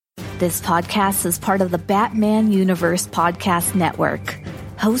This podcast is part of the Batman Universe Podcast Network,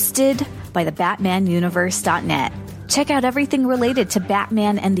 hosted by the BatmanUniverse.net. Check out everything related to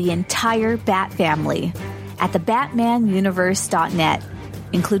Batman and the entire Bat family at the BatmanUniverse.net,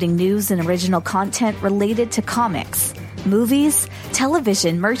 including news and original content related to comics, movies,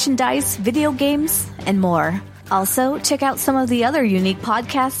 television, merchandise, video games, and more. Also, check out some of the other unique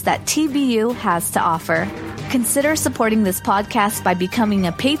podcasts that TBU has to offer. Consider supporting this podcast by becoming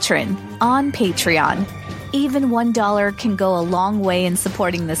a patron on Patreon. Even $1 can go a long way in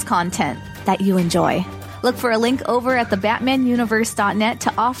supporting this content that you enjoy. Look for a link over at thebatmanuniverse.net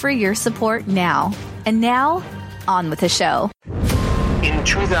to offer your support now. And now, on with the show. In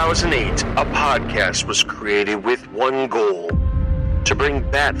 2008, a podcast was created with one goal: to bring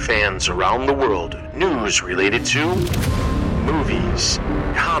Bat fans around the world news related to movies,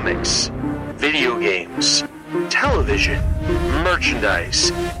 comics, video games, television,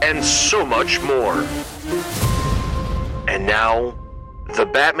 merchandise, and so much more. And now, the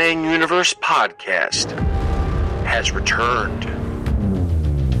Batman Universe Podcast has returned.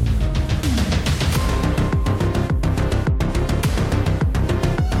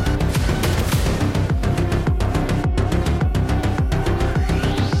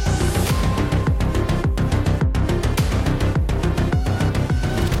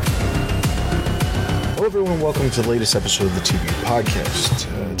 Hello everyone, welcome to the latest episode of the TV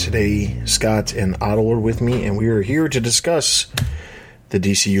Podcast. Today, Scott and Otto are with me, and we are here to discuss the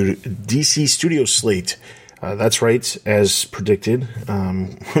DC Studio slate. That's right, as predicted.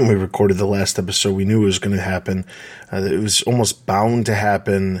 When we recorded the last episode, we knew it was going to happen. It was almost bound to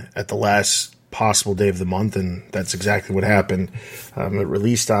happen at the last possible day of the month, and that's exactly what happened. It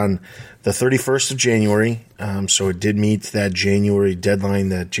released on the 31st of January, so it did meet that January deadline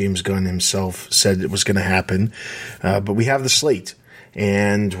that James Gunn himself said it was going to happen. But we have the slate,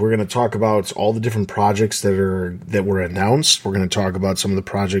 and we're going to talk about all the different projects that were announced. We're going to talk about some of the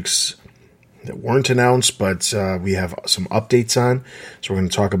projects that weren't announced, but we have some updates on. So we're going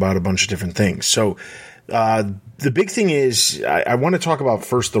to talk about a bunch of different things. So the big thing is, I want to talk about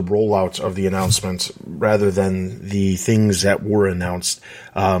first the rollout of the announcement rather than the things that were announced.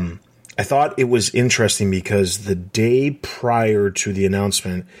 I thought it was interesting because the day prior to the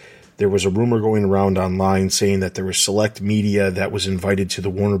announcement, there was a rumor going around online saying that there was select media that was invited to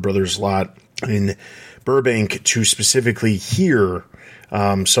the Warner Brothers lot in Burbank to specifically hear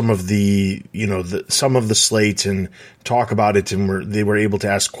some of the slate and talk about it, and they were able to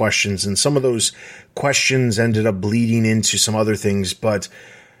ask questions, and some of those questions ended up bleeding into some other things. But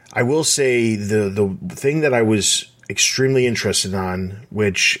I will say the thing that I was extremely interested on,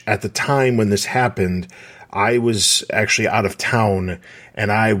 which at the time when this happened, I was actually out of town,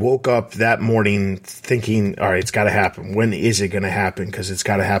 and I woke up that morning thinking, all right, it's got to happen. When is it going to happen? Because it's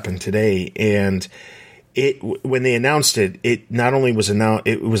got to happen today. And when they announced it, it not only was announced,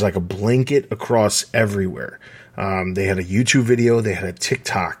 it was like a blanket across everywhere. They had a YouTube video, they had a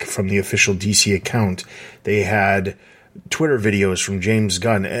TikTok from the official DC account, they had Twitter videos from James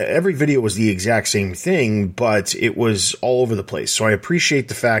Gunn. Every video was the exact same thing, but it was all over the place. So I appreciate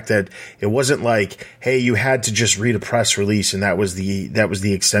the fact that it wasn't like, hey, you had to just read a press release and that was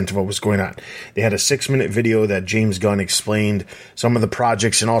the extent of what was going on. They had a 6-minute video that James Gunn explained some of the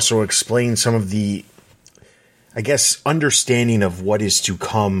projects and also explained some of the, I guess, understanding of what is to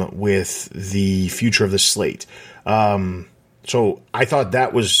come with the future of the slate. So I thought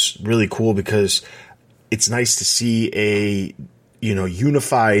that was really cool because it's nice to see a,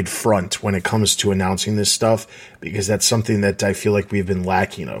 unified front when it comes to announcing this stuff, because that's something that I feel like we've been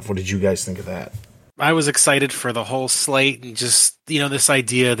lacking of. What did you guys think of that? I was excited for the whole slate and just, this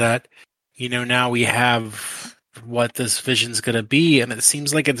idea that, now we have what this vision's going to be. And it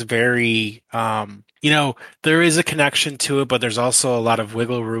seems like it's very, there is a connection to it, but there's also a lot of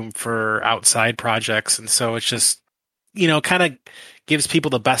wiggle room for outside projects. And so it's just, kind of gives people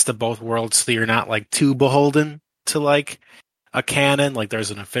the best of both worlds. So you're not like too beholden to like a canon, like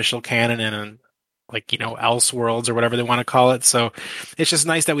there's an official canon and Elseworlds or whatever they want to call it. So it's just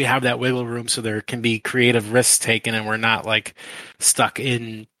nice that we have that wiggle room so there can be creative risks taken and we're not like stuck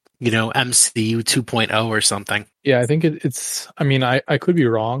in, MCU 2.0 or something. Yeah, I think I could be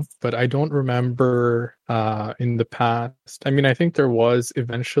wrong, but I don't remember in the past. I think there was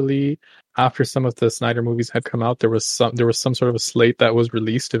eventually, after some of the Snyder movies had come out, there was some sort of a slate that was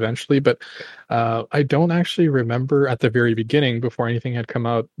released eventually, but I don't actually remember at the very beginning, before anything had come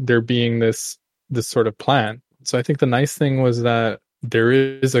out, there being this sort of plan. So I think the nice thing was that there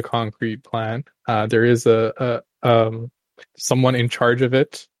is a concrete plan. There is a someone in charge of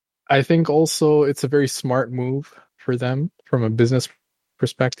it. I think also it's a very smart move for them from a business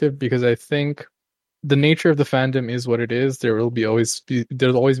perspective, because I think the nature of the fandom is what it is. There'll always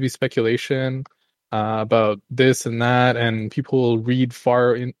be speculation about this and that, and people will read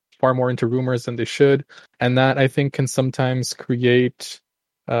far more into rumors than they should, and that I think can sometimes create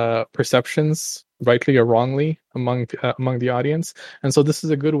perceptions, rightly or wrongly, among the audience. And so this is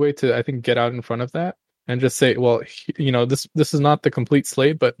a good way to, I think, get out in front of that and just say, well, this is not the complete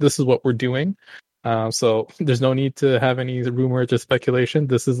slate, but this is what we're doing. So there's no need to have any rumors or speculation.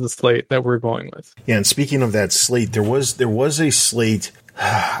 This is the slate that we're going with. Yeah, and speaking of that slate, there was a slate.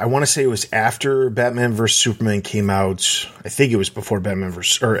 I want to say it was after Batman vs Superman came out. I think it was before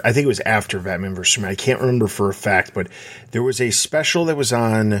I think it was after Batman vs Superman. I can't remember for a fact, but there was a special that was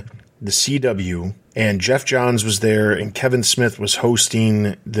on the CW, and Jeff Johns was there, and Kevin Smith was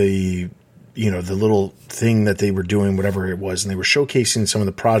hosting the little thing that they were doing, whatever it was, and they were showcasing some of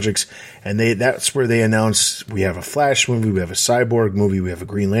the projects, and that's where they announced, we have a Flash movie, we have a Cyborg movie, we have a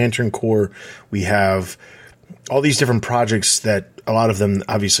Green Lantern Corps, we have all these different projects that a lot of them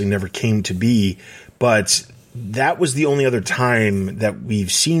obviously never came to be, but that was the only other time that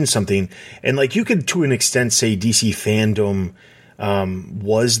we've seen something. And like, you could to an extent say DC fandom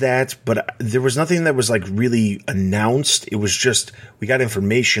was that, but there was nothing that was like really announced. It was just, we got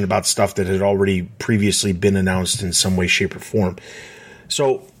information about stuff that had already previously been announced in some way, shape, or form.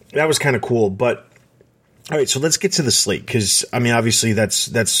 So that was kind of cool. But all right, so let's get to the slate, because I mean, obviously that's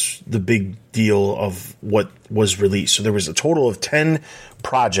the big deal of what was released. So there was a total of 10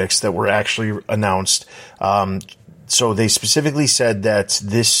 projects that were actually announced. So they specifically said that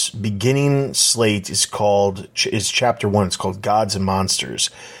this beginning slate is chapter 1. It's called Gods and Monsters.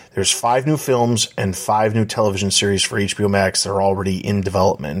 There's 5 new films and 5 new television series for HBO Max that are already in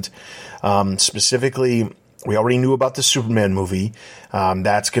development. Specifically, we already knew about the Superman movie.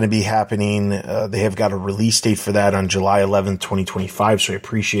 That's going to be happening. They have got a release date for that on July 11th, 2025. So I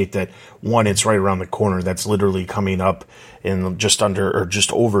appreciate that. One, it's right around the corner. That's literally coming up in just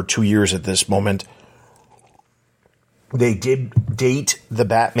over 2 years at this moment. They did date the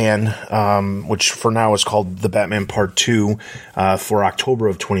Batman, which for now is called The Batman Part 2, for October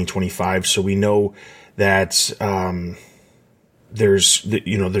of 2025. So we know that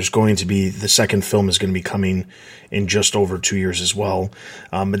there's going to be, the second film is going to be coming in just over 2 years as well.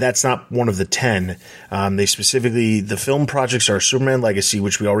 But that's not one of the 10. They specifically, the film projects are Superman Legacy,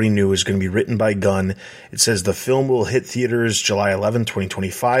 which we already knew is going to be written by Gunn. It says the film will hit theaters July 11,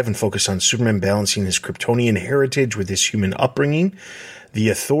 2025 and focus on Superman balancing his Kryptonian heritage with his human upbringing. The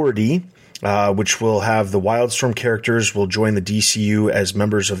Authority, which will have the Wildstorm characters, will join the DCU as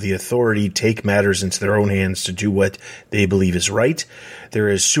members of the Authority take matters into their own hands to do what they believe is right. There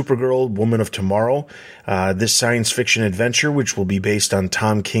is Supergirl, Woman of Tomorrow, this science fiction adventure, which will be based on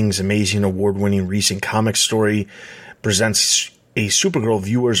Tom King's amazing award-winning recent comic story, presents a Supergirl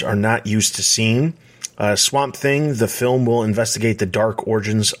viewers are not used to seeing. Swamp Thing, the film will investigate the dark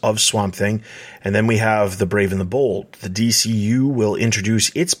origins of Swamp Thing. And then we have The Brave and the Bold. The DCU will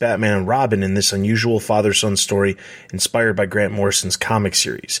introduce its Batman and Robin in this unusual father-son story inspired by Grant Morrison's comic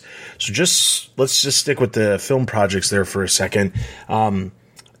series. So let's just stick with the film projects there for a second.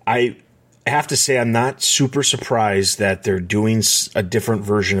 I have to say I'm not super surprised that they're doing a different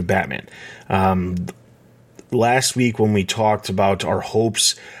version of Batman. Last week when we talked about our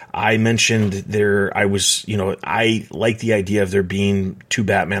hopes, I mentioned I like the idea of there being 2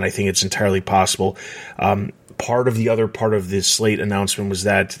 Batman. I think it's entirely possible. Part of this slate announcement was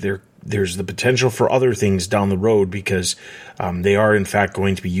that there's the potential for other things down the road, because they are in fact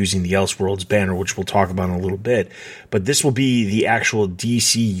going to be using the Elseworlds banner, which we'll talk about in a little bit. But this will be the actual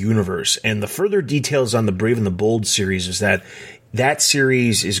DC universe. And the further details on the Brave and the Bold series is that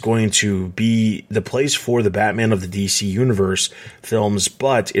series is going to be the place for the Batman of the DC Universe films,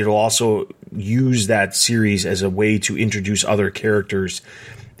 but it'll also use that series as a way to introduce other characters.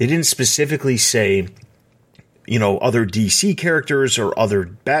 They didn't specifically say, other DC characters or other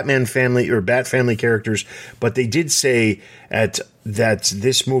Batman family or Bat family characters, but they did say that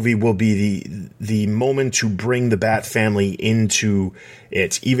this movie will be the moment to bring the Bat family into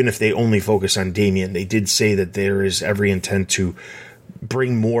it, even if they only focus on Damian. They did say that there is every intent to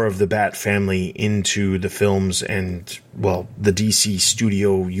bring more of the Bat family into the films and, well, the DC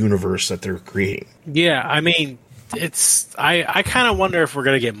studio universe that they're creating. Yeah, I mean, I kind of wonder if we're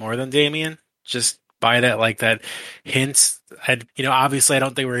going to get more than Damian, just by that hints. Obviously I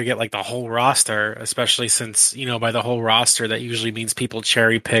don't think we're going to get like the whole roster, especially since, by the whole roster, that usually means people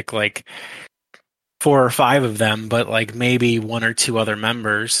cherry pick like 4 or 5 of them, but like maybe 1 or 2 other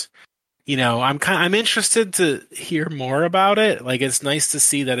members. I'm interested to hear more about it. Like, it's nice to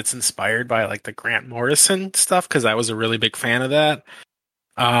see that it's inspired by like the Grant Morrison stuff, because I was a really big fan of that.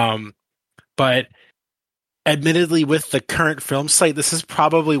 But admittedly, with the current film slate, this is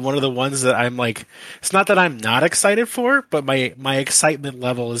probably one of the ones that I'm like, it's not that I'm not excited for, but my excitement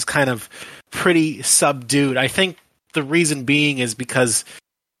level is kind of pretty subdued. I think the reason being is because,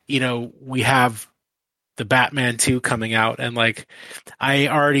 we have the Batman 2 coming out, and like, I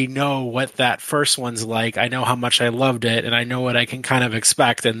already know what that first one's like. I know how much I loved it, and I know what I can kind of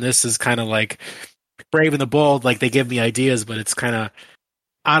expect. And this is kind of like Brave and the Bold, like they give me ideas, but it's kind of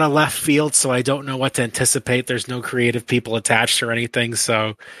out of left field, so I don't know what to anticipate. There's no creative people attached or anything,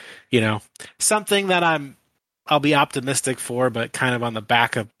 so something that I'll be optimistic for, but kind of on the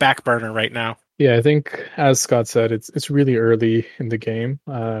back burner right now. Yeah, I think as Scott said, it's really early in the game.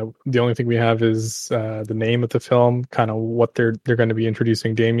 The only thing we have is the name of the film, kind of what they're going to be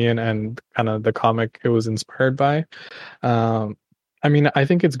introducing Damian, and kind of the comic it was inspired by. I mean, I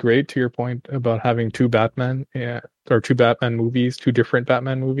think it's great, to your point about having two Batman movies, two different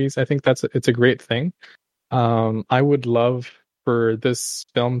Batman movies. I think it's a great thing. I would love for this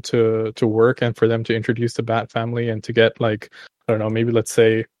film to work, and for them to introduce the Bat family, and to get, like, I don't know, maybe let's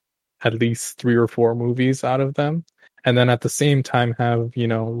say at least 3 or 4 movies out of them. And then at the same time have,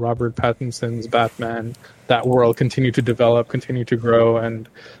 Robert Pattinson's Batman, that world continue to develop, continue to grow, and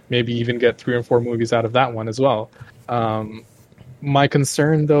maybe even get 3 or 4 movies out of that one as well. My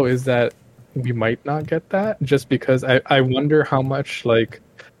concern, though, is that we might not get that, just because I wonder how much, like,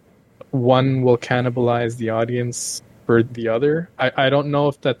 one will cannibalize the audience for the other. I don't know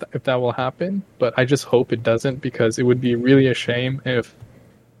if that will happen, but I just hope it doesn't, because it would be really a shame if,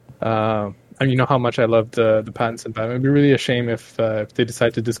 you know how much I love the Pattinson Batman. It would be really a shame if they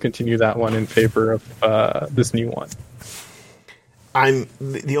decide to discontinue that one in favor of this new one.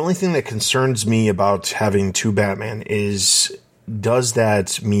 The only thing that concerns me about having 2 Batman is, does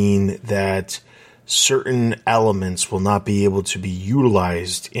that mean that certain elements will not be able to be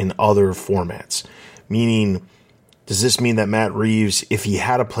utilized in other formats? Meaning, does this mean that Matt Reeves, if he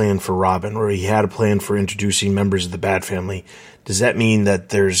had a plan for Robin, or he had a plan for introducing members of the Bat family, does that mean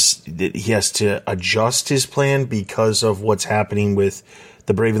that he has to adjust his plan because of what's happening with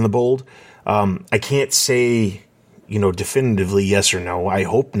the Brave and the Bold? I can't say, definitively yes or no. I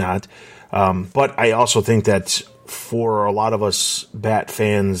hope not. But I also think that for a lot of us Bat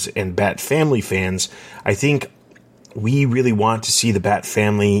fans and Bat family fans, I think we really want to see the Bat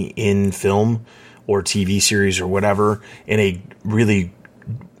family in film or TV series or whatever in a really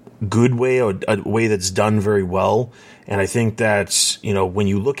good way, or a way that's done very well. And I think that, when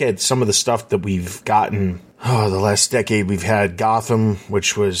you look at some of the stuff that we've gotten, the last decade, we've had Gotham,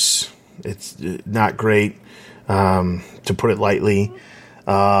 which it's not great, to put it lightly.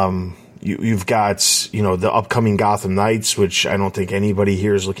 You've got, the upcoming Gotham Knights, which I don't think anybody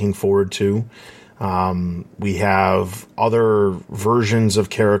here is looking forward to. We have other versions of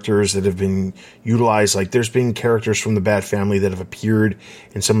characters that have been utilized. Like, there's been characters from the Bat family that have appeared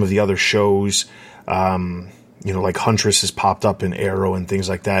in some of the other shows. Like Huntress has popped up in Arrow and things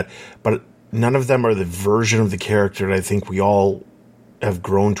like that. But none of them are the version of the character that I think we all have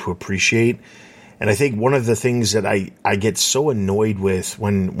grown to appreciate. And I think one of the things that I get so annoyed with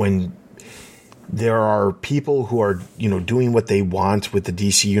when there are people who are, doing what they want with the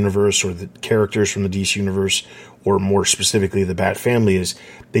DC universe, or the characters from the DC universe, or more specifically the Bat family, is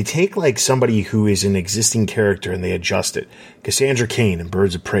they take like somebody who is an existing character and they adjust it. Cassandra Cain in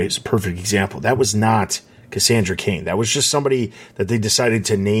Birds of Prey is a perfect example. That was not Cassandra Cain. That was just somebody that they decided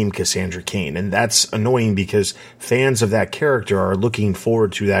to name Cassandra Cain. And that's annoying, because fans of that character are looking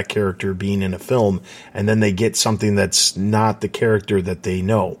forward to that character being in a film, and then they get something that's not the character that they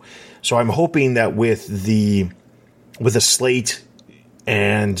know. So I'm hoping that with a slate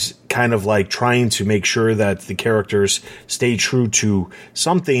and kind of like trying to make sure that the characters stay true to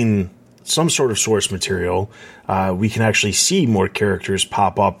some sort of source material, we can actually see more characters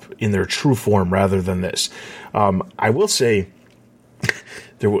pop up in their true form rather than this. I will say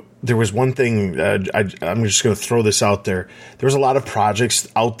there was one thing, I'm just going to throw this out there. There's a lot of projects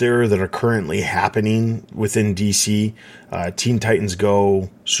out there that are currently happening within DC, Teen Titans Go,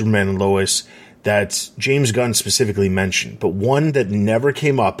 Superman and Lois, that James Gunn specifically mentioned. But one that never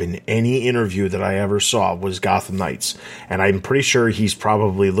came up in any interview that I ever saw was Gotham Knights. And I'm pretty sure he's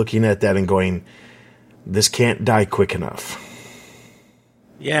probably looking at that and going, this can't die quick enough.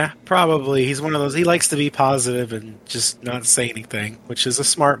 Yeah, probably. He's one of those. He likes to be positive and just not say anything, which is a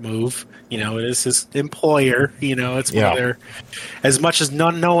smart move. It is his employer. It's one of their, as much as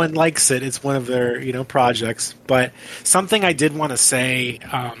no one likes it, it's one of their, projects. But something I did want to say,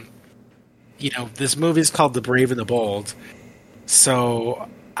 this movie is called The Brave and the Bold. So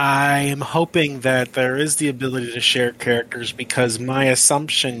I'm hoping that there is the ability to share characters, because my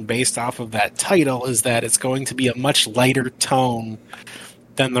assumption based off of that title is that it's going to be a much lighter tone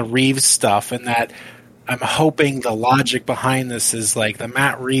than the Reeves stuff, and that I'm hoping the logic behind this is like the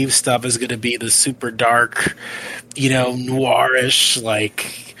Matt Reeves stuff is going to be the super dark, noirish,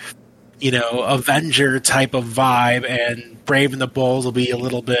 like, Avenger type of vibe, and Brave and the Bold will be a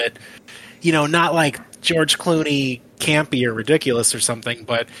little bit, not like George Clooney campy or ridiculous or something,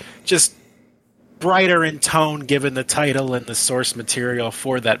 but just brighter in tone given the title and the source material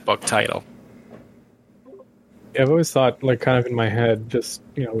for that book title. Yeah, I've always thought, like, kind of in my head, just,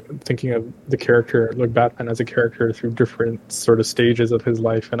 thinking of the character, like Batman as a character through different sort of stages of his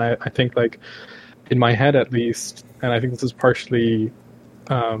life. And I think, like, in my head at least, and I think this is partially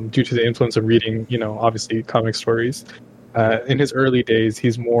due to the influence of reading, obviously comic stories, in his early days,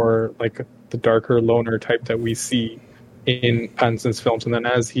 he's more like the darker loner type that we see in Pattinson's films. And then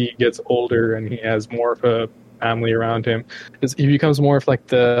as he gets older and he has more of a family around him, he becomes more of like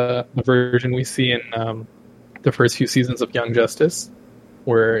the version we see in the first few seasons of Young Justice,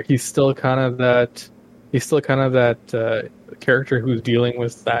 where he's still kind of that character who's dealing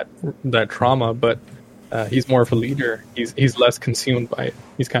with that trauma, but he's more of a leader. He's less consumed by it.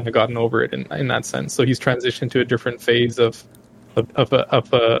 He's kind of gotten over it in that sense. So he's transitioned to a different phase of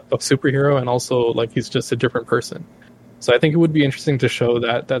superhero, and also like he's just a different person. So I think it would be interesting to show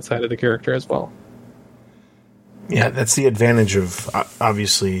that side of the character as well. Yeah, that's the advantage of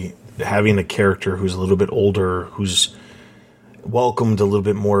obviously having a character who's a little bit older, who's welcomed a little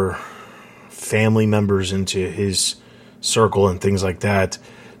bit more family members into his circle and things like that.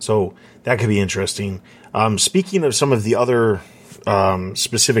 So that could be interesting. Speaking of some of the other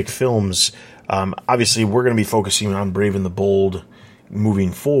specific films, obviously we're going to be focusing on Brave and the Bold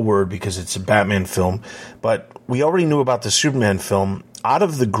moving forward because it's a Batman film, but we already knew about the Superman film. Out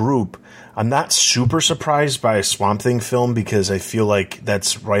of the group, I'm not super surprised by a Swamp Thing film because I feel like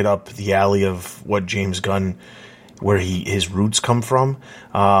that's right up the alley of what James Gunn, where his roots come from.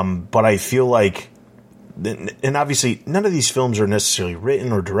 But I feel like, and obviously none of these films are necessarily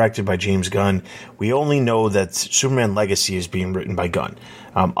written or directed by James Gunn. We only know that Superman Legacy is being written by Gunn.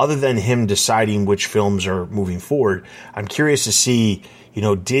 Other than him deciding which films are moving forward, I'm curious to see,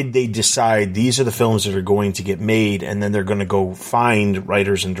 did they decide these are the films that are going to get made, and then they're going to go find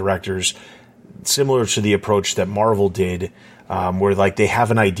writers and directors similar to the approach that Marvel did, where like they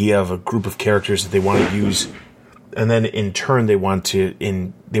have an idea of a group of characters that they want to use, and then in turn they want to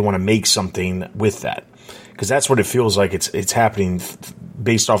make something with that. Because that's what it feels like it's happening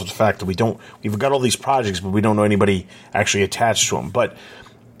based off of the fact that we've got all these projects, but we don't know anybody actually attached to them. But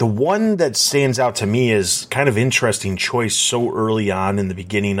the one that stands out to me as kind of interesting choice so early on in the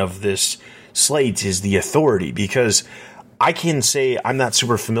beginning of this slate is The Authority, because I can say I'm not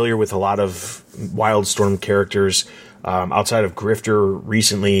super familiar with a lot of Wildstorm characters outside of Grifter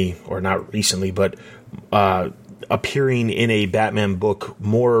recently, or not recently, but appearing in a Batman book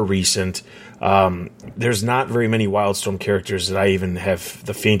more recent. There's not very many Wildstorm characters that I even have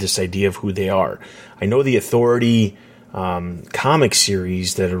the faintest idea of who they are. I know the Authority comic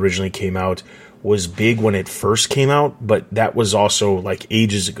series that originally came out was big when it first came out, but that was also like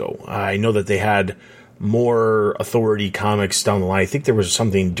ages ago. I know that they had more Authority comics down the line. I think there was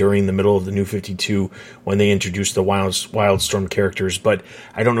something during the middle of the New 52 when they introduced the Wildstorm characters, but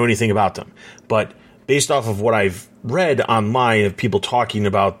I don't know anything about them. But based off of what I've read online of people talking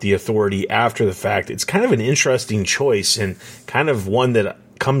about the Authority after the fact, it's kind of an interesting choice and kind of one that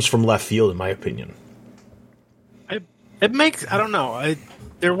comes from left field, in my opinion. It makes, I don't know.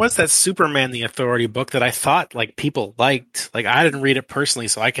 There was that Superman the Authority book that I thought like people liked. Like I didn't read it personally,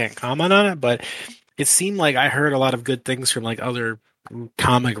 so I can't comment on it, but it seemed like I heard a lot of good things from like other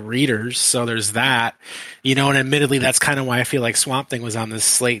comic readers. So there's that, and admittedly that's kind of why I feel like Swamp Thing was on this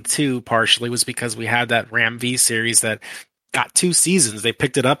slate too, partially was because we had that Ram V series that got 2 seasons. They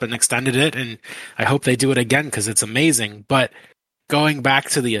picked it up and extended it, and I hope they do it again because it's amazing. But going back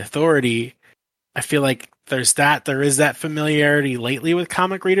to the Authority, I feel like there is that familiarity lately with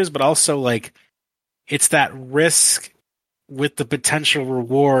comic readers, but also like it's that risk with the potential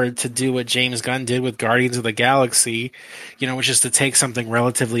reward to do what James Gunn did with Guardians of the Galaxy, which is to take something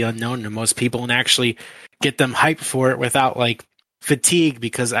relatively unknown to most people and actually get them hyped for it without like fatigue,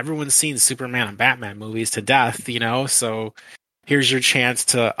 because everyone's seen Superman and Batman movies to death, so here's your chance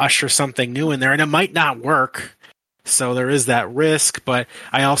to usher something new in there, and it might not work. So there is that risk, but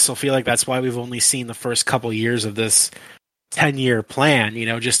I also feel like that's why we've only seen the first couple years of this 10-year plan,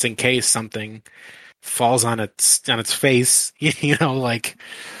 just in case something falls on its face, like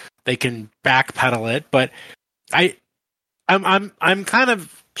they can backpedal it. But I'm kind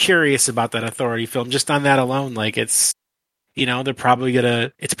of curious about that Authority film. Just on that alone, like it's they're probably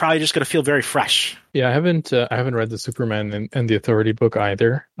it's probably just gonna feel very fresh. Yeah, I haven't read the Superman and the Authority book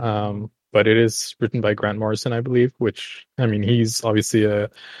either. But it is written by Grant Morrison, I believe, which, I mean, he's obviously a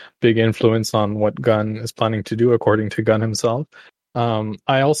big influence on what Gunn is planning to do, according to Gunn himself.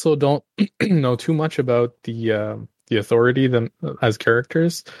 I also don't know too much about the Authority them as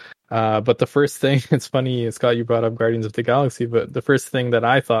characters. But the first thing, it's funny, Scott, you brought up Guardians of the Galaxy, but the first thing that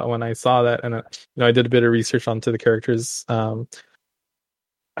I thought when I saw that, and I did a bit of research onto the characters,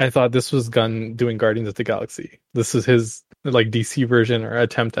 I thought this was Gunn doing Guardians of the Galaxy. This is his like DC version or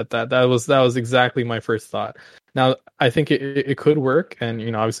attempt at that. That was exactly my first thought. Now I think it could work, and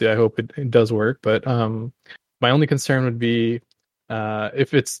obviously I hope it does work. But my only concern would be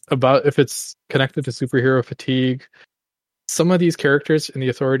if it's connected to superhero fatigue. Some of these characters in the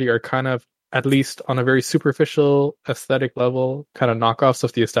Authority are kind of, at least on a very superficial aesthetic level, kind of knockoffs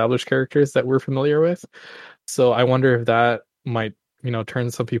of the established characters that we're familiar with. So I wonder if that might turn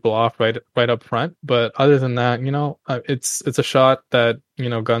some people off right up front. But other than that, it's a shot that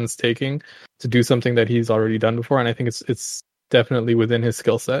Gunn's taking to do something that he's already done before, and I think it's definitely within his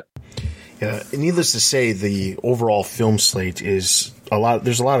skill set. Yeah, needless to say, the overall film slate is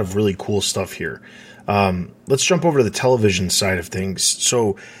there's a lot of really cool stuff here. Let's jump over to the television side of things.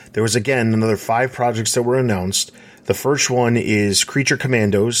 So there was, again, another 5 projects that were announced. The first one is Creature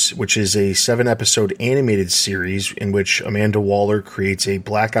Commandos, which is a 7-episode animated series in which Amanda Waller creates a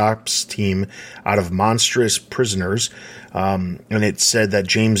Black Ops team out of monstrous prisoners. And it said that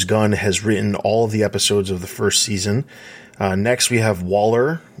James Gunn has written all of the episodes of the first season. Next, we have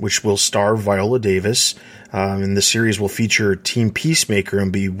Waller, which will star Viola Davis. And the series will feature Team Peacemaker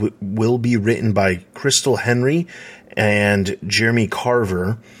and will be written by Crystal Henry and Jeremy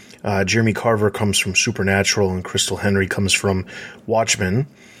Carver. Jeremy Carver comes from Supernatural, and Crystal Henry comes from Watchmen.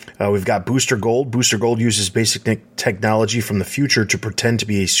 We've got Booster Gold. Booster Gold uses basic technology from the future to pretend to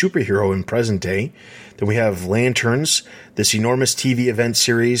be a superhero in present day. Then we have Lanterns. This enormous TV event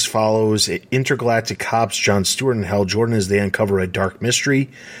series follows intergalactic cops Jon Stewart and Hal Jordan as they uncover a dark mystery.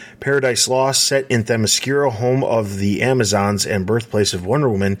 Paradise Lost, set in Themyscira, home of the Amazons and birthplace of Wonder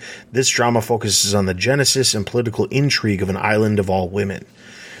Woman. This drama focuses on the genesis and political intrigue of an island of all women.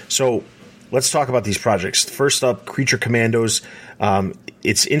 So let's talk about these projects. First up, Creature Commandos.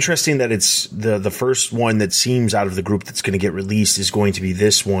 It's interesting that it's the first one that seems out of the group that's going to get released is going to be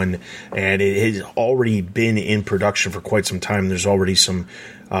this one, and it has already been in production for quite some time. There's already some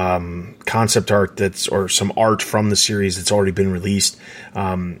concept art or some art from the series that's already been released.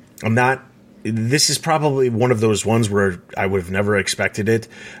 This is probably one of those ones where I would have never expected it.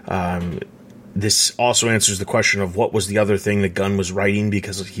 This also answers the question of what was the other thing that Gunn was writing,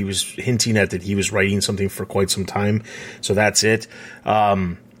 because he was hinting at that he was writing something for quite some time. So that's it.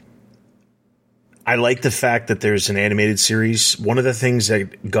 I like the fact that there's an animated series. One of the things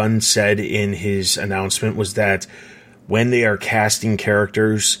that Gunn said in his announcement was that when they are casting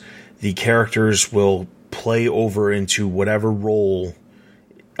characters, the characters will play over into whatever role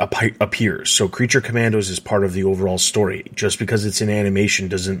appears. So Creature Commandos is part of the overall story. Just because it's in animation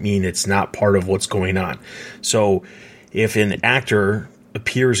doesn't mean it's not part of what's going on. So if an actor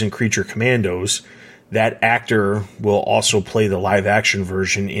appears in Creature Commandos, that actor will also play the live action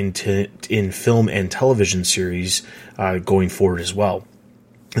version in film and television series going forward as well.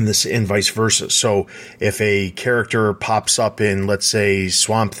 And vice versa. So if a character pops up in, let's say,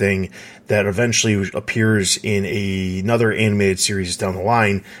 Swamp Thing, that eventually appears in another animated series down the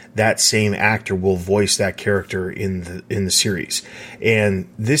line, that same actor will voice that character in the series. And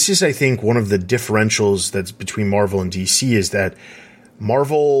this is, I think, one of the differentials that's between Marvel and DC, is that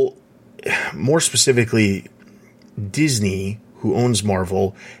Marvel, more specifically Disney, who owns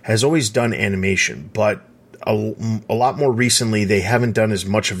Marvel, has always done animation, but a lot more recently, they haven't done as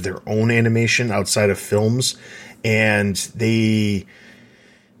much of their own animation outside of films. And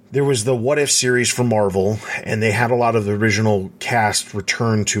there was the What If series from Marvel, and they had a lot of the original cast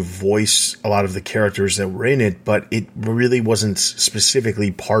return to voice a lot of the characters that were in it, but it really wasn't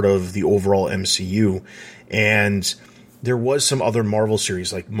specifically part of the overall MCU. And there was some other Marvel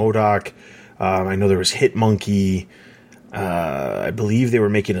series like MODOK. I know there was Hitmonkey. I believe they were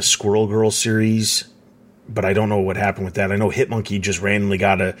making a Squirrel Girl series, but I don't know what happened with that. I know Hitmonkey just randomly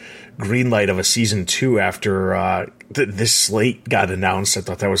got a green light of a season 2 after this slate got announced. I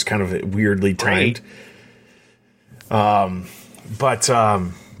thought that was kind of weirdly timed. Right.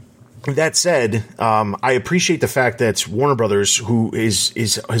 That said, I appreciate the fact that Warner Brothers, who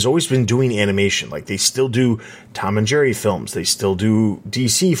has always been doing animation, like they still do Tom and Jerry films, they still do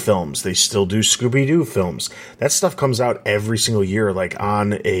DC films, they still do Scooby Doo films. That stuff comes out every single year, like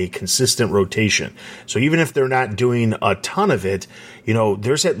on a consistent rotation. So even if they're not doing a ton of it, you know,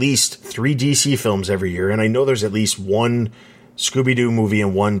 there's at least 3 DC films every year, and I know there's at least one Scooby-Doo movie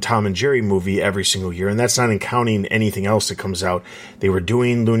and one Tom and Jerry movie every single year, and that's not counting anything else that comes out. They were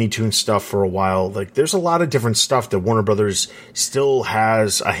doing Looney Tunes stuff for a while. Like, there's a lot of different stuff that Warner Brothers still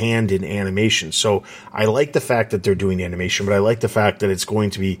has a hand in animation. So I like the fact that they're doing animation, but I like the fact that it's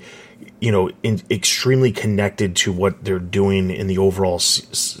going to be, you know, extremely connected to what they're doing in the overall,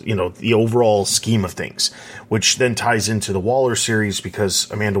 you know, the overall scheme of things, which then ties into the Waller series,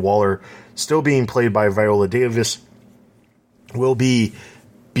 because Amanda Waller, still being played by Viola Davis, will be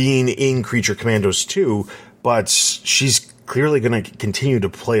being in Creature Commandos 2, but she's clearly going to continue to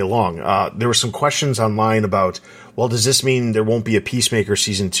play along. There were some questions online about, well, does this mean there won't be a Peacemaker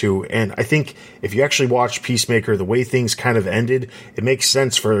season 2? And I think if you actually watch Peacemaker, the way things kind of ended, it makes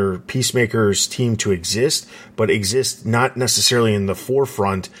sense for Peacemaker's team to exist, but exist not necessarily in the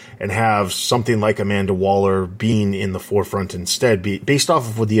forefront, and have something like Amanda Waller being in the forefront instead, based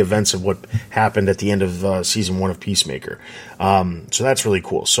off of the events of what happened at the end of season 1 of Peacemaker. So that's really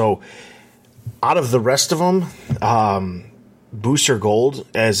cool. So out of the rest of them, Booster Gold,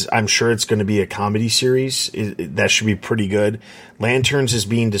 as I'm sure it's going to be a comedy series, that should be pretty good. Lanterns is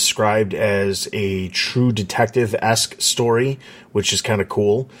being described as a True Detective-esque story, which is kind of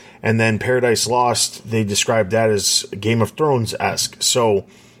cool. And then Paradise Lost, they described that as Game of Thrones-esque. So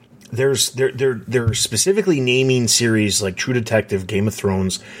they're specifically naming series like True Detective, Game of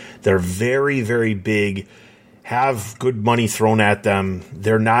Thrones. They're very, very big, have good money thrown at them.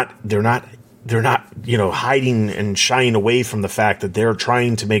 They're not, you know, hiding and shying away from the fact that they're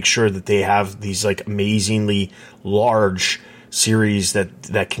trying to make sure that they have these like amazingly large series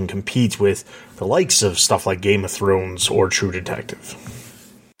that can compete with the likes of stuff like Game of Thrones or True Detective.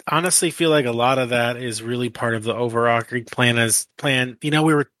 Honestly, feel like a lot of that is really part of the overarching plan. You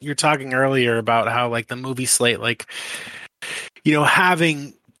know, you're talking earlier about how like the movie slate, like, you know,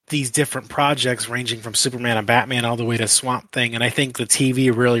 having these different projects ranging from Superman and Batman all the way to Swamp Thing. And I think the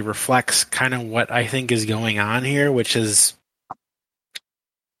TV really reflects kind of what I think is going on here, which is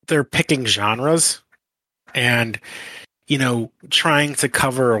they're picking genres and, you know, trying to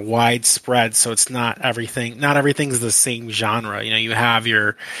cover a wide spread. So it's not everything's the same genre. You know, you have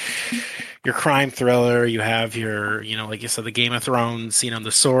your crime thriller, you have your, you know, like you said, the Game of Thrones, you know,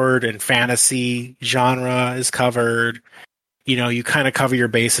 the sword and fantasy genre is covered. You know, you kind of cover your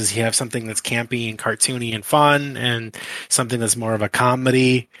bases. You have something that's campy and cartoony and fun, and something that's more of a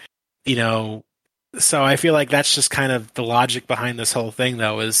comedy, you know. So I feel like that's just kind of the logic behind this whole thing,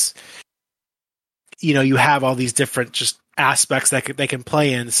 though, is, you know, you have all these different just aspects that they can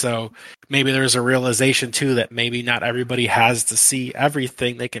play in. So maybe there's a realization, too, that maybe not everybody has to see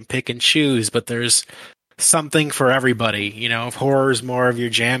everything. They can pick and choose, but there's something for everybody. You know, if horror is more of your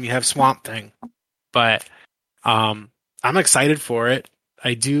jam, you have Swamp Thing. But, I'm excited for it.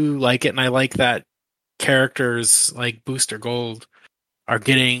 I do like it, and I like that characters like Booster Gold are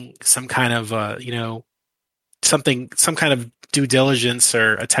getting some kind of, you know, some kind of due diligence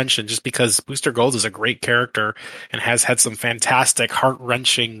or attention, just because Booster Gold is a great character and has had some fantastic,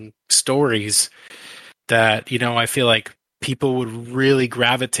 heart-wrenching stories that, you know, I feel like people would really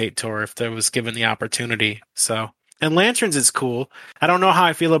gravitate toward if there was given the opportunity. So, and Lanterns is cool. I don't know how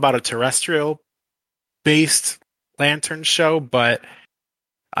I feel about a terrestrial-based Lantern show, but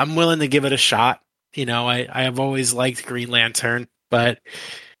I'm willing to give it a shot. You know, I have always liked Green Lantern, but,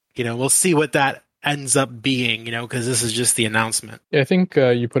 you know, we'll see what that ends up being, you know, because this is just the announcement. Yeah, I think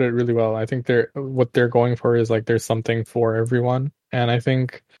you put it really well. I think what they're going for is like there's something for everyone, and I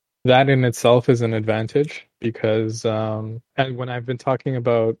think that in itself is an advantage, because and when I've been talking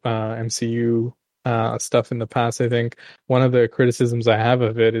about MCU stuff in the past, I think one of the criticisms I have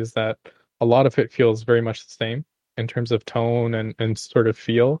of it is that a lot of it feels very much the same in terms of tone and sort of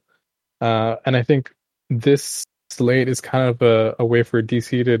feel. And I think this slate is kind of a way for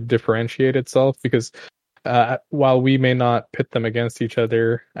DC to differentiate itself, because while we may not pit them against each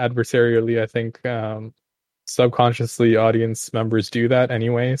other adversarially, I think subconsciously audience members do that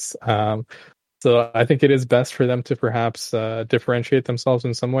anyways. So I think it is best for them to perhaps differentiate themselves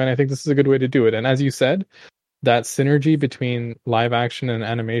in some way, and I think this is a good way to do it. And as you said, that synergy between live action and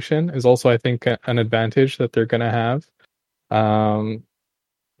animation is also, I think, an advantage that they're going to have.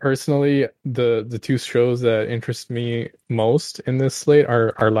 Personally, the two shows that interest me most in this slate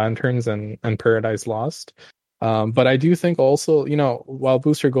are Lanterns and Paradise Lost. But I do think also, while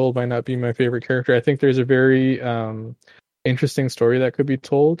Booster Gold might not be my favorite character, I think there's a very interesting story that could be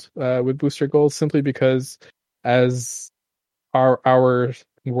told with Booster Gold, simply because as our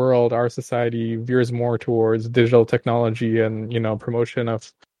world, our society veers more towards digital technology and promotion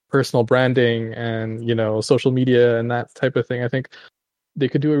of personal branding and social media and that type of thing, I think they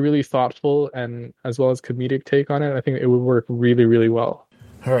could do a really thoughtful and as well as comedic take on it. I think it would work really, really well.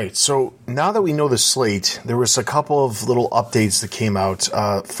 All right, so now that we know the slate, there was a couple of little updates that came out.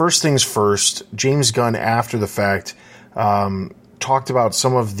 First things first, James Gunn, after the fact, talked about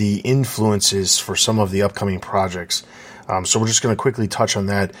some of the influences for some of the upcoming projects. So we're just going to quickly touch on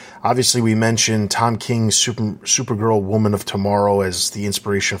that. Obviously, we mentioned Tom King's Supergirl Woman of Tomorrow as the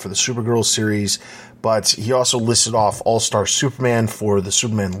inspiration for the Supergirl series, but he also listed off All-Star Superman for the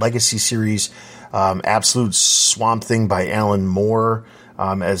Superman Legacy series, Absolute Swamp Thing by Alan Moore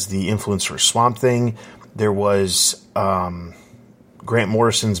as the influence for Swamp Thing. There was Grant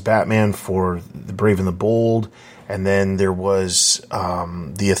Morrison's Batman for The Brave and the Bold, and then there was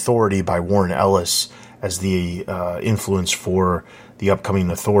The Authority by Warren Ellis as the influence for the upcoming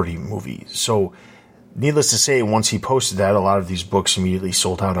Authority movie. So, needless to say, once he posted that, a lot of these books immediately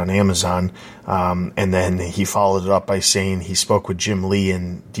sold out on Amazon. And then he followed it up by saying he spoke with Jim Lee,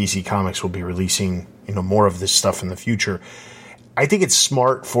 and DC Comics will be releasing more of this stuff in the future. I think it's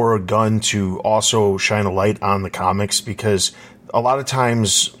smart for Gunn to also shine a light on the comics, because a lot of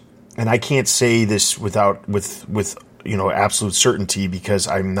times, and I can't say this with absolute certainty, because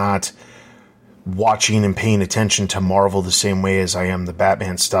I'm not watching and paying attention to Marvel the same way as I am the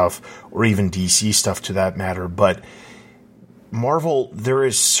Batman stuff, or even DC stuff to that matter. But Marvel, there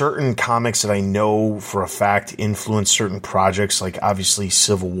is certain comics that I know for a fact influence certain projects. Like obviously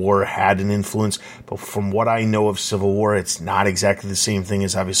Civil War had an influence, but from what I know of Civil War, it's not exactly the same thing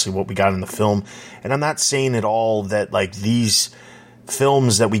as obviously what we got in the film. And I'm not saying at all that like these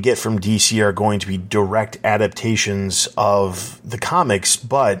films that we get from DC are going to be direct adaptations of the comics,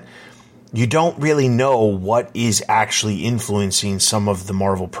 but you don't really know what is actually influencing some of the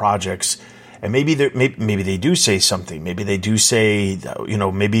Marvel projects. And maybe they do say something. Maybe they do say,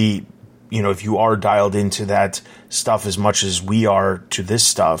 if you are dialed into that stuff as much as we are to this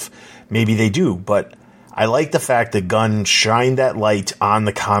stuff, maybe they do. But I like the fact that Gunn shined that light on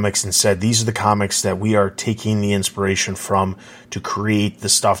the comics and said, these are the comics that we are taking the inspiration from to create the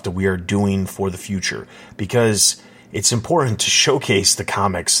stuff that we are doing for the future. Because it's important to showcase the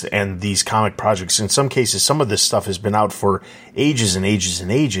comics and these comic projects. In some cases, some of this stuff has been out for ages and ages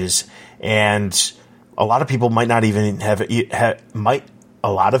and ages, and a lot of people might not even have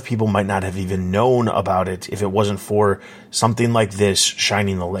even known about it if it wasn't for something like this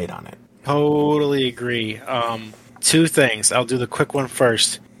shining the light on it. Totally agree. Two things. I'll do the quick one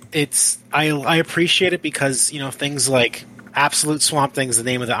first. I appreciate it because things like Absolute Swamp Thing is the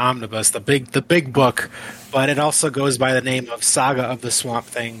name of the omnibus, the big book, but it also goes by the name of Saga of the Swamp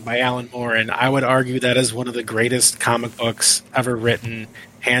Thing by Alan Moore, and I would argue that is one of the greatest comic books ever written,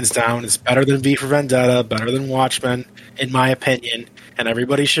 hands down. It's better than V for Vendetta, better than Watchmen, in my opinion, and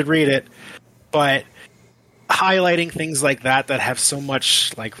everybody should read it. But highlighting things like that have so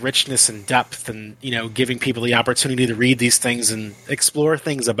much like richness and depth, and giving people the opportunity to read these things and explore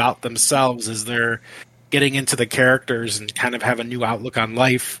things about themselves as they're getting into the characters and kind of have a new outlook on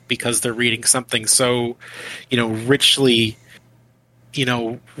life because they're reading something so, richly,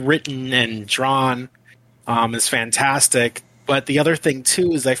 written and drawn, is fantastic. But the other thing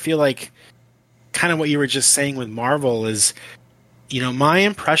too is I feel like kind of what you were just saying with Marvel is, my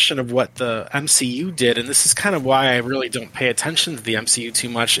impression of what the MCU did, and this is kind of why I really don't pay attention to the MCU too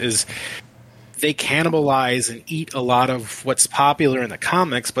much, is they cannibalize and eat a lot of what's popular in the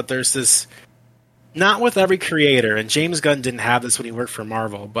comics, but there's this, not with every creator, and James Gunn didn't have this when he worked for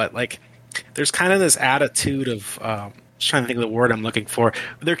Marvel, but like there's kind of this attitude of just trying to think of the word I'm looking for.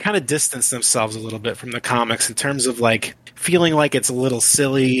 They're kind of distance themselves a little bit from the comics in terms of like feeling like it's a little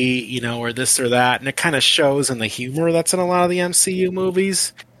silly, or this or that, and it kind of shows in the humor that's in a lot of the MCU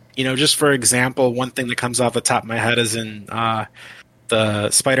movies. Just for example, one thing that comes off the top of my head is in the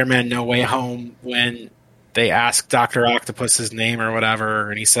Spider-Man No Way Home when they ask Dr. Octopus his name or whatever,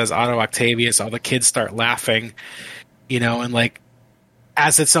 and he says Otto Octavius, all the kids start laughing, and like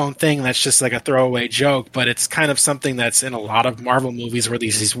as its own thing, that's just like a throwaway joke, but it's kind of something that's in a lot of Marvel movies where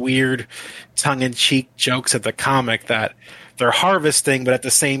these weird tongue-in-cheek jokes at the comic that they're harvesting, but at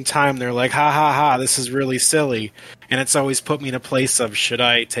the same time they're like, ha ha ha, this is really silly. And it's always put me in a place of, should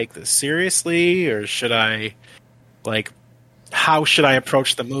I take this seriously, or should I, like, how should I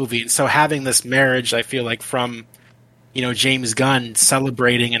approach the movie? And so having this marriage, I feel like, from James Gunn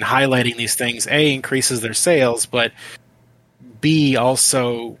celebrating and highlighting these things, A, increases their sales, but B,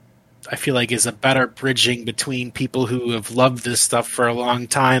 also I feel like is a better bridging between people who have loved this stuff for a long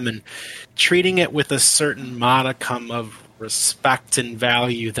time and treating it with a certain modicum of respect and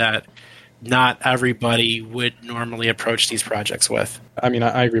value that not everybody would normally approach these projects with. I mean,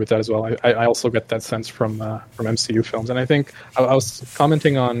 I agree with that as well. I also get that sense from MCU films. And I think I was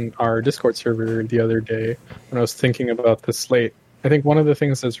commenting on our Discord server the other day when I was thinking about the slate. I think one of the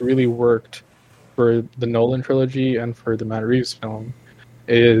things that's really worked for the Nolan trilogy and for the Matt Reeves film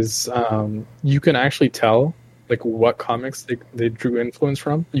is you can actually tell like what comics they drew influence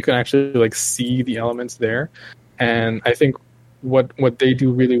from. You can actually like see the elements there. And I think what they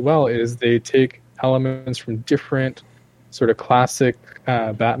do really well is they take elements from different sort of classic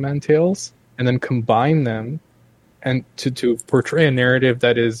Batman tales and then combine them and to portray a narrative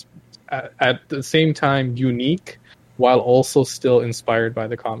that is at the same time unique while also still inspired by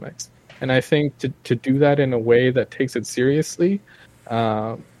the comics. And I think to do that in a way that takes it seriously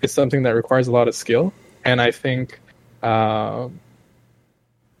is something that requires a lot of skill. And I think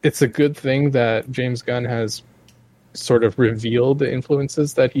it's a good thing that James Gunn has sort of revealed the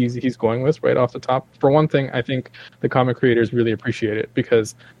influences that he's going with right off the top. For one thing, I think the comic creators really appreciate it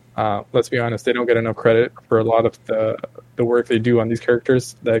because let's be honest, they don't get enough credit for a lot of the work they do on these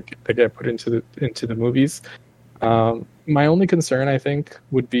characters that get put into the movies. My only concern, I think,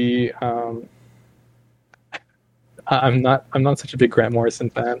 would be I'm not such a big Grant Morrison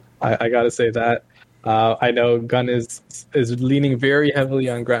fan. I gotta say that. I know Gunn is leaning very heavily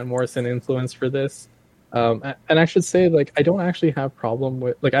on Grant Morrison influence for this. And I should say, like, I don't actually have problem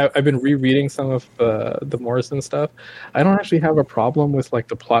with, like, I've been rereading some of the Morrison stuff. I don't actually have a problem with, like,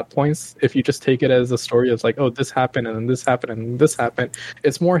 the plot points. If you just take it as a story of, like, oh, this happened, and then this happened, and this happened.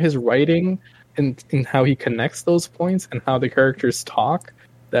 It's more his writing and how he connects those points and how the characters talk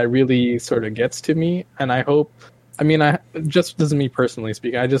that really sort of gets to me. And I hope, just this is me personally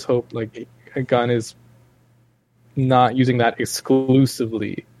speaking, I just hope, like, Gunn is not using that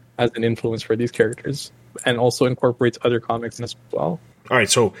exclusively as an influence for these characters, and also incorporates other comics as well. All right,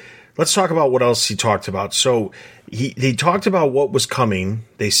 so let's talk about what else he talked about. So they talked about what was coming.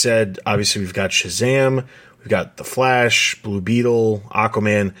 They said, obviously, we've got Shazam, we've got The Flash, Blue Beetle,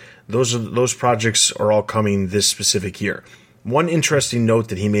 Aquaman. Those projects are all coming this specific year. One interesting note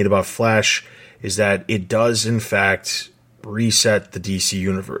that he made about Flash is that it does, in fact, reset the DC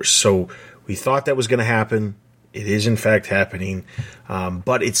universe. So we thought that was going to happen. It is, in fact, happening,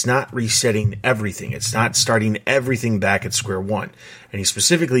 but it's not resetting everything. It's not starting everything back at square one. And he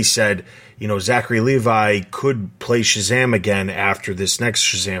specifically said, Zachary Levi could play Shazam again after this next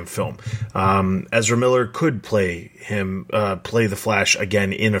Shazam film. Ezra Miller could play the Flash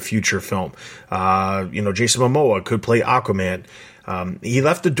again in a future film. Jason Momoa could play Aquaman. He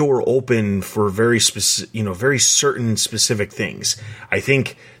left the door open for very certain specific things. I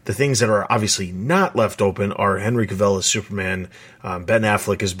think the things that are obviously not left open are Henry Cavill as Superman, Ben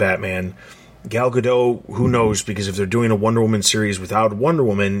Affleck as Batman, Gal Gadot, who knows, because if they're doing a Wonder Woman series without Wonder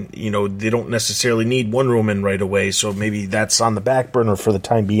Woman, they don't necessarily need Wonder Woman right away, so maybe that's on the back burner for the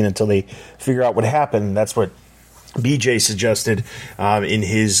time being until they figure out what happened. That's what BJ suggested in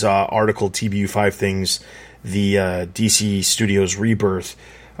his article, TBU 5 Things, the DC Studios Rebirth,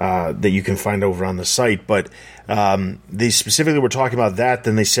 that you can find over on the site. But they specifically were talking about that.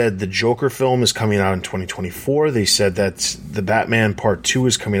 Then they said the Joker film is coming out in 2024. They said that the Batman Part 2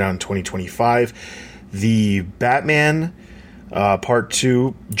 is coming out in 2025. The Batman Part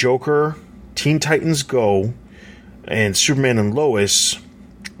 2, Joker, Teen Titans Go, and Superman and Lois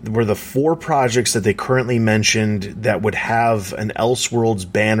were the 4 projects that they currently mentioned that would have an Elseworlds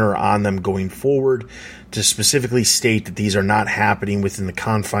banner on them going forward, to specifically state that these are not happening within the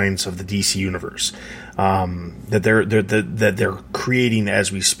confines of the DC universe, that they're creating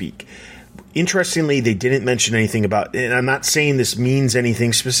as we speak. Interestingly, they didn't mention anything about, and I'm not saying this means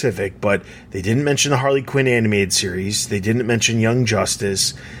anything specific, but they didn't mention the Harley Quinn animated series, they didn't mention Young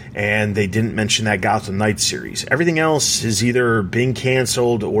Justice, and they didn't mention that Gotham Knights series. Everything else is either being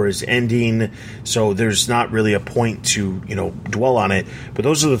canceled or is ending, so there's not really a point to, dwell on it. But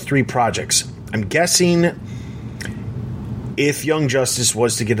those are the 3 projects. I'm guessing if Young Justice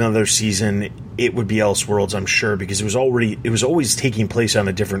was to get another season, it would be Elseworlds, I'm sure, because it was always taking place on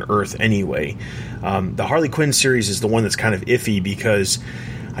a different Earth anyway. The Harley Quinn series is the one that's kind of iffy, because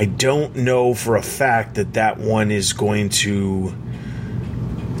I don't know for a fact that one is going to...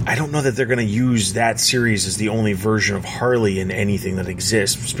 I don't know that they're going to use that series as the only version of Harley in anything that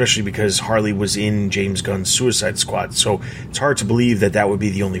exists, especially because Harley was in James Gunn's Suicide Squad. So it's hard to believe that would be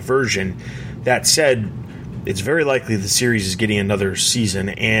the only version. That said, it's very likely the series is getting another season,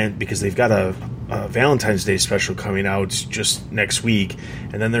 and because they've got a Valentine's Day special coming out just next week,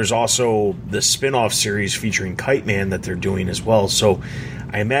 and then there's also the spin-off series featuring Kite Man that they're doing as well. So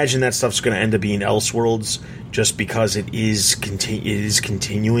I imagine that stuff's going to end up being Elseworlds, just because it is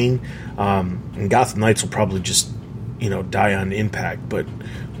continuing. And Gotham Knights will probably just die on impact, but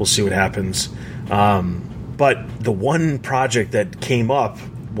we'll see what happens. But the one project that came up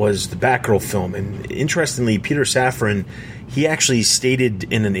was the Batgirl film, and interestingly, Peter Safran, he actually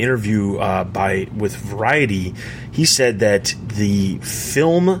stated in an interview with Variety, he said that the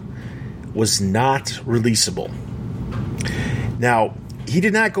film was not releasable. Now, he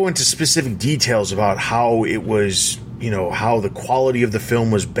did not go into specific details about how it was, how the quality of the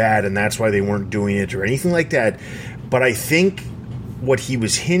film was bad and that's why they weren't doing it or anything like that. But I think what he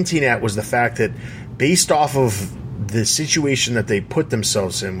was hinting at was the fact that based off of the situation that they put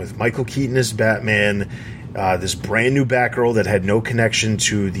themselves in with Michael Keaton as Batman, this brand new Batgirl that had no connection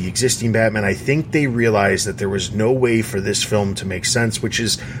to the existing Batman, I think they realized that there was no way for this film to make sense, which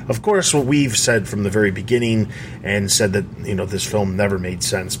is, of course, what we've said from the very beginning and said that, this film never made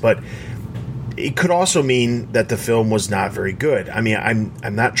sense. But it could also mean that the film was not very good. I mean,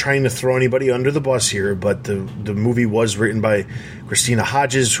 I'm not trying to throw anybody under the bus here, but the movie was written by Christina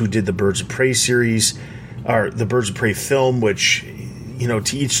Hodges, who did the Birds of Prey series, or the Birds of Prey film, which,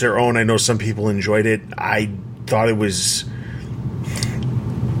 to each their own. I know some people enjoyed it. I thought it was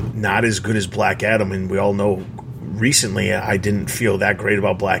not as good as Black Adam, and we all know recently I didn't feel that great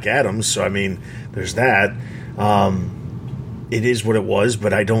about Black Adam, so I mean, there's that. It is what it was,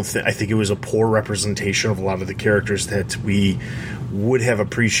 but I think it was a poor representation of a lot of the characters that we would have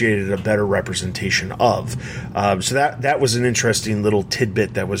appreciated a better representation of. So that was an interesting little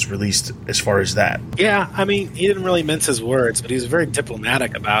tidbit that was released as far as that. Yeah, I mean, he didn't really mince his words, but he was very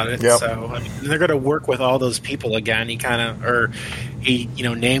diplomatic about it. Yep. So I mean, they're going to work with all those people again. He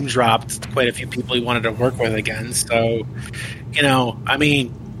name dropped quite a few people he wanted to work with again. So, I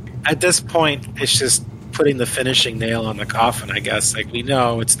mean, at this point, it's just putting the finishing nail on the coffin, I guess. Like, we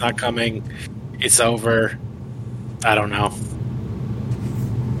know it's not coming. It's over. I don't know.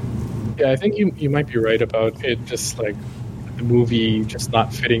 Yeah, I think you might be right about it, just like the movie just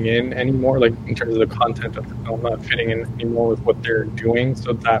not fitting in anymore, like in terms of the content of the film not fitting in anymore with what they're doing.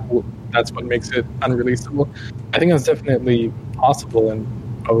 So that's what makes it unreleasable. I think that's definitely possible and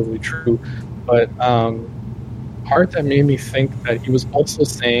probably true. But part that made me think that he was also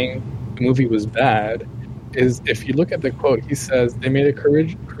saying the movie was bad is, if you look at the quote, he says they made a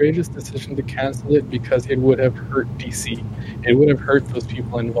courageous decision to cancel it because it would have hurt DC. It would have hurt those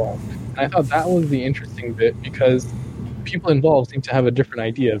people involved. And I thought that was the interesting bit, because people involved seem to have a different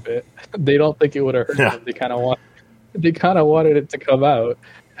idea of it. They don't think it would have hurt them. They kind of wanted it to come out.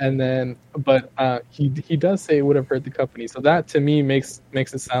 And then, but he does say it would have hurt the company. So that to me makes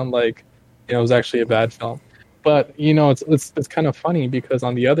it sound like it was actually a bad film. But it's kind of funny, because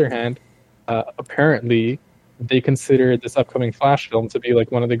on the other hand, apparently they consider this upcoming Flash film to be like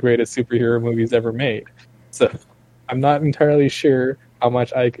one of the greatest superhero movies ever made. So I'm not entirely sure how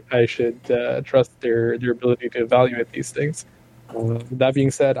much I should trust their ability to evaluate these things. That being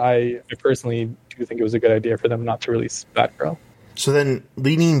said, I personally do think it was a good idea for them not to release Batgirl. So then,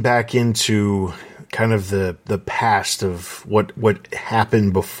 leaning back into kind of the past of what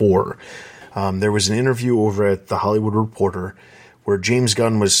happened before, there was an interview over at The Hollywood Reporter where James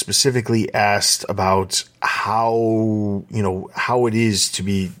Gunn was specifically asked about how it is to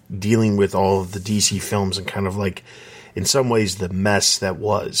be dealing with all of the DC films and kind of like, in some ways, the mess that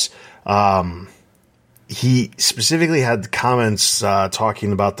was. He specifically had comments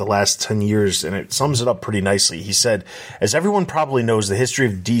talking about the last 10 years, and it sums it up pretty nicely. He said, as everyone probably knows, the history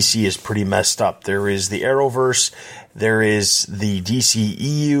of DC is pretty messed up. There is the Arrowverse, there is the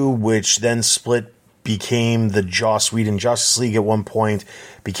DCEU, which then split, became the Joss Whedon Justice League at one point,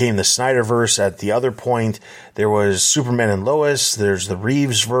 became the Snyderverse at the other point. There was Superman and Lois, there's the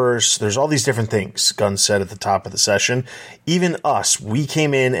Reevesverse, there's all these different things, Gunn said at the top of the session. Even us, we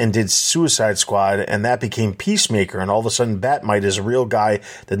came in and did Suicide Squad, and that became Peacemaker, and all of a sudden Batmite is a real guy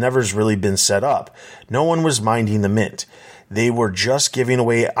that never's really been set up. No one was minding the mint. They were just giving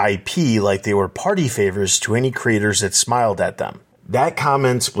away IP like they were party favors to any creators that smiled at them. That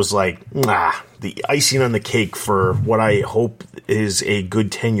comment was like, the icing on the cake for what I hope is a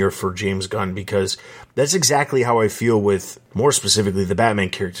good tenure for James Gunn, because that's exactly how I feel with, more specifically, the Batman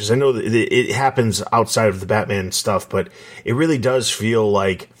characters. I know that it happens outside of the Batman stuff, but it really does feel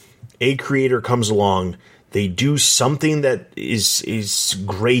like a creator comes along, they do something that is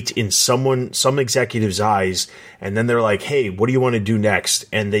great in some executive's eyes, and then they're like, hey, what do you want to do next?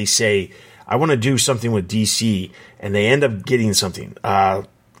 And they say, I want to do something with DC, and they end up getting something.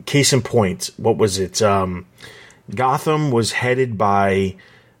 Case in point, what was it? Gotham was headed by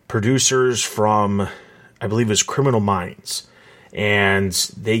producers from, I believe it was Criminal Minds. And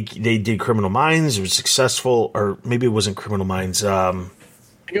they did Criminal Minds. It was successful, or maybe it wasn't Criminal Minds. I think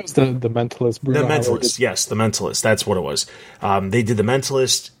it was the Mentalist. The Mentalist, yes, The Mentalist. That's what it was. They did The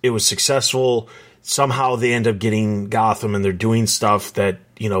Mentalist. It was successful. Somehow they end up getting Gotham, and they're doing stuff that,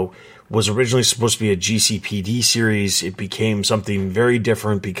 was originally supposed to be a GCPD series. It became something very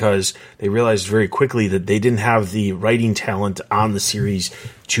different because they realized very quickly that they didn't have the writing talent on the series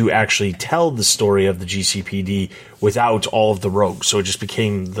to actually tell the story of the GCPD without all of the rogues. So it just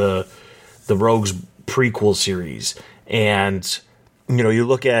became the Rogues prequel series. And, you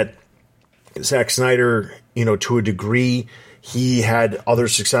look at Zack Snyder, to a degree, he had other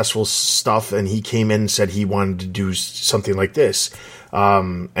successful stuff, and he came in and said he wanted to do something like this. He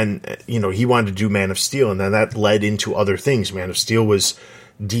wanted to do Man of Steel, and then that led into other things. Man of Steel was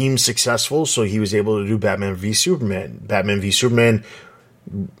deemed successful, so he was able to do Batman v Superman. Batman v Superman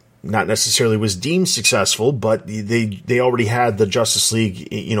not necessarily was deemed successful, but they already had the Justice League,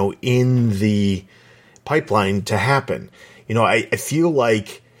 in the pipeline to happen. I feel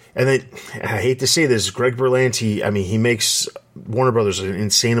like, and I hate to say this, Greg Berlanti, he makes Warner Brothers an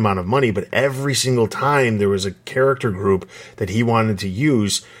insane amount of money, but every single time there was a character group that he wanted to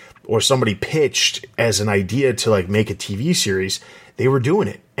use, or somebody pitched as an idea to make a TV series, they were doing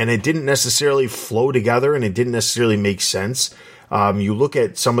it. And it didn't necessarily flow together, and it didn't necessarily make sense. You look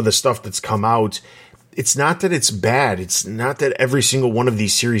at some of the stuff that's come out, it's not that it's bad. It's not that every single one of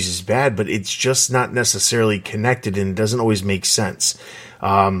these series is bad, but it's just not necessarily connected, and it doesn't always make sense.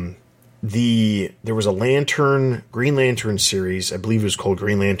 There was a Green Lantern series, I believe it was called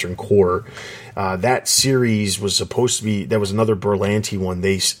Green Lantern Corps. That series was supposed to be, that was another Berlanti one.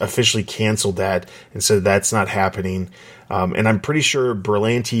 They officially canceled that and said that's not happening. And I'm pretty sure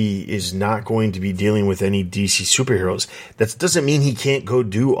Berlanti is not going to be dealing with any DC superheroes. That doesn't mean he can't go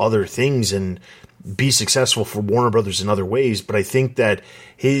do other things and be successful for Warner Brothers in other ways, but I think that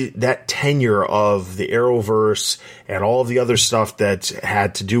that tenure of the Arrowverse and all of the other stuff that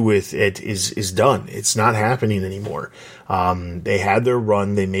had to do with it is done. It's not happening anymore. They had their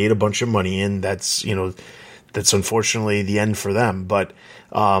run, they made a bunch of money, and that's unfortunately the end for them. But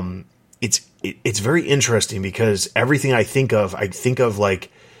it's very interesting because everything I think of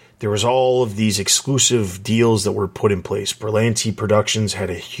there was all of these exclusive deals that were put in place. Berlanti Productions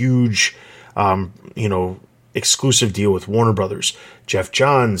had a huge exclusive deal with Warner Brothers. Jeff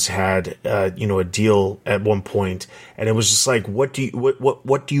Johns had, a deal at one point, and it was just like, what do you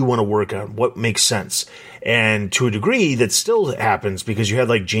want to work on? What makes sense? And to a degree, that still happens because you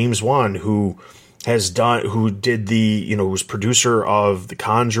had James Wan, who did was producer of The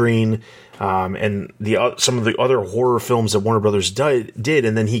Conjuring, and some of the other horror films that Warner Brothers did,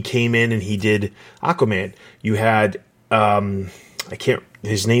 and then he came in and he did Aquaman. You had,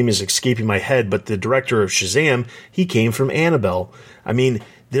 his name is escaping my head, but the director of Shazam, he came from Annabelle. and Andy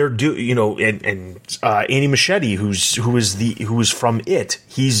Muschietti, who was from It,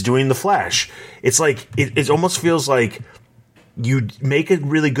 he's doing The Flash. It's like it almost feels like you make a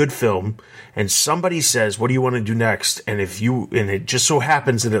really good film, and somebody says, "What do you want to do next?" And it just so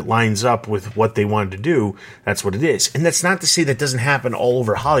happens that it lines up with what they wanted to do, that's what it is. And that's not to say that doesn't happen all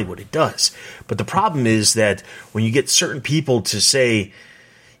over Hollywood. It does. But the problem is that when you get certain people to say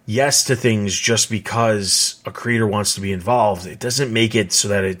yes to things just because a creator wants to be involved, it doesn't make it so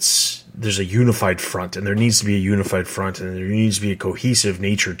that there's a unified front, and there needs to be a unified front, and there needs to be a cohesive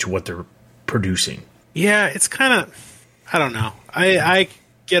nature to what they're producing. Yeah, it's kind of, I don't know. I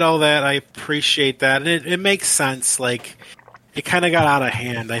get all that. I appreciate that. And it makes sense. It kind of got out of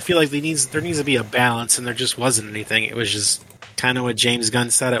hand. I feel like there needs to be a balance, and there just wasn't anything. It was just kind of what James Gunn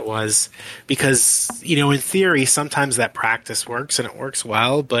said it was. Because, in theory, sometimes that practice works, and it works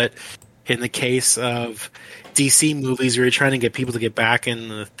well. But in the case of DC movies, where you're trying to get people to get back in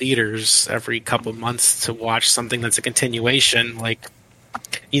the theaters every couple months to watch something that's a continuation,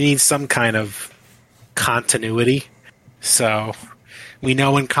 you need some kind of continuity. So we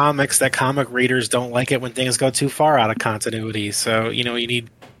know in comics that comic readers don't like it when things go too far out of continuity. So, you need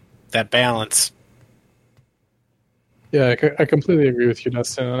that balance. Yeah, I completely agree with you,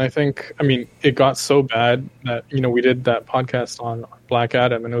 Dustin. And I think, it got so bad that, we did that podcast on Black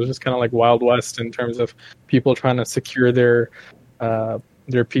Adam, and it was just kind of like Wild West in terms of people trying to secure their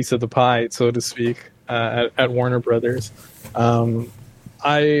piece of the pie, so to speak, at Warner Brothers.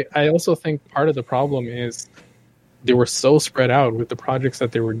 I also think part of the problem is they were so spread out with the projects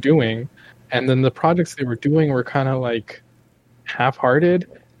that they were doing, and then the projects they were doing were kind of half-hearted.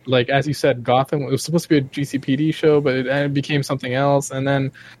 like as you said, Gotham, it was supposed to be a GCPD show, but it became something else. And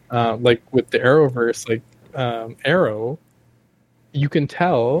then like with the Arrowverse, like Arrow, you can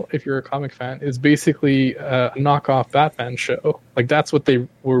tell if you're a comic fan, is basically a knockoff Batman show. Like that's what they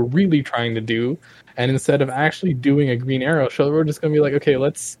were really trying to do. And instead of actually doing a Green Arrow show, we're just going to be like, okay,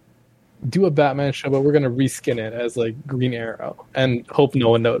 let's do a Batman show, but we're going to reskin it as like Green Arrow and hope no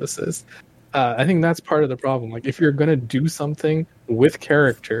one notices. I think that's part of the problem. Like if you're going to do something with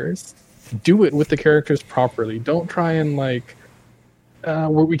characters, do it with the characters properly. Don't try and like,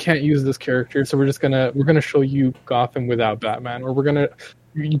 we can't use this character, so we're gonna show you Gotham without Batman, or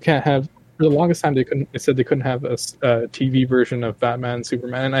you can't have. For the longest time, they said they couldn't have a TV version of Batman and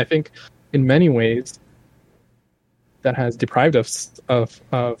Superman, and I think in many ways that has deprived us of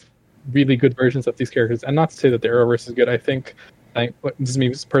really good versions of these characters. And not to say that the Arrowverse is good. I think this is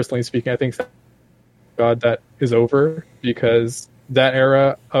me personally speaking. I think God that is over, because that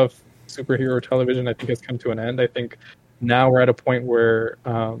era of superhero television I think has come to an end. I think now we're at a point where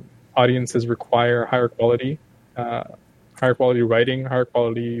audiences require higher quality writing, higher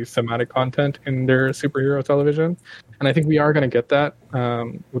quality thematic content in their superhero television, and I think we are going to get that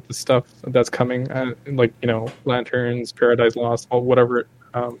with the stuff that's coming, like Lanterns, Paradise Lost, or whatever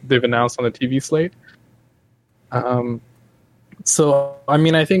they've announced on the TV slate. So I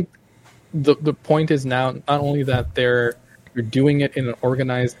mean, I think the point is now not only that you're doing it in an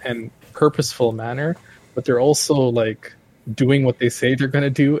organized and purposeful manner, but they're also like doing what they say they're going to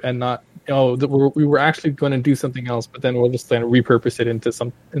do, and not we were actually going to do something else, but then we'll just then repurpose it into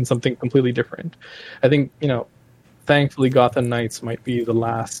something completely different. I think thankfully Gotham Knights might be the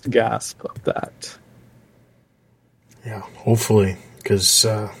last gasp of that. Yeah, hopefully, because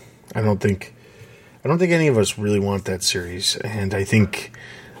I don't think any of us really want that series, and I think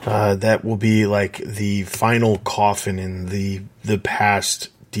that will be like the final coffin in the past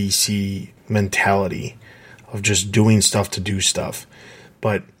DC mentality of just doing stuff to do stuff.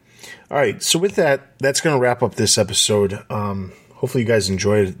 But all right, so with that, that's going to wrap up this episode. Hopefully you guys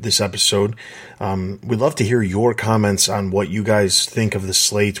enjoyed this episode. We'd love to hear your comments on what you guys think of the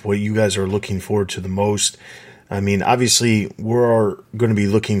slate, what you guys are looking forward to the most. I mean, obviously, we're going to be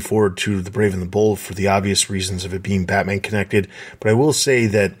looking forward to The Brave and the Bold for the obvious reasons of it being Batman connected. But I will say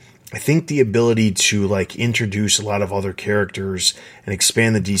that I think the ability to like introduce a lot of other characters and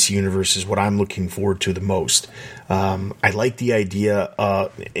expand the DC universe is what I'm looking forward to the most. I like the idea,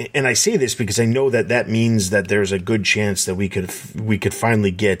 and I say this because I know that means that there's a good chance that we could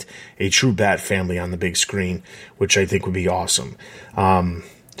finally get a true Bat family on the big screen, which I think would be awesome.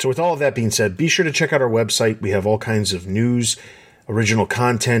 So with all of that being said, be sure to check out our website. We have all kinds of news, original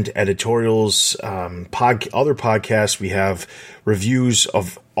content, editorials, other podcasts. We have reviews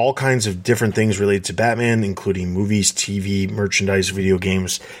of all kinds of different things related to Batman, including movies, TV, merchandise, video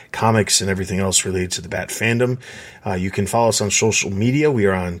games, comics, and everything else related to the Bat fandom. You can follow us on social media. We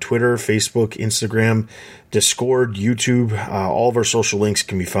are on Twitter, Facebook, Instagram, Discord, YouTube. All of our social links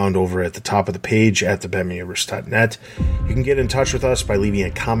can be found over at the top of the page at thebatmanuniverse.net. You can get in touch with us by leaving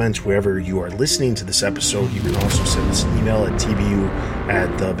a comment wherever you are listening to this episode. You can also send us an email at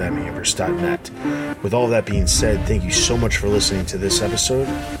tbu@thebatmanuniverse.net. With all that being said, thank you so much for listening to this episode.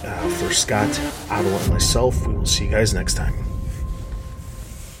 For Scott, Otto, and myself, we will see you guys next time.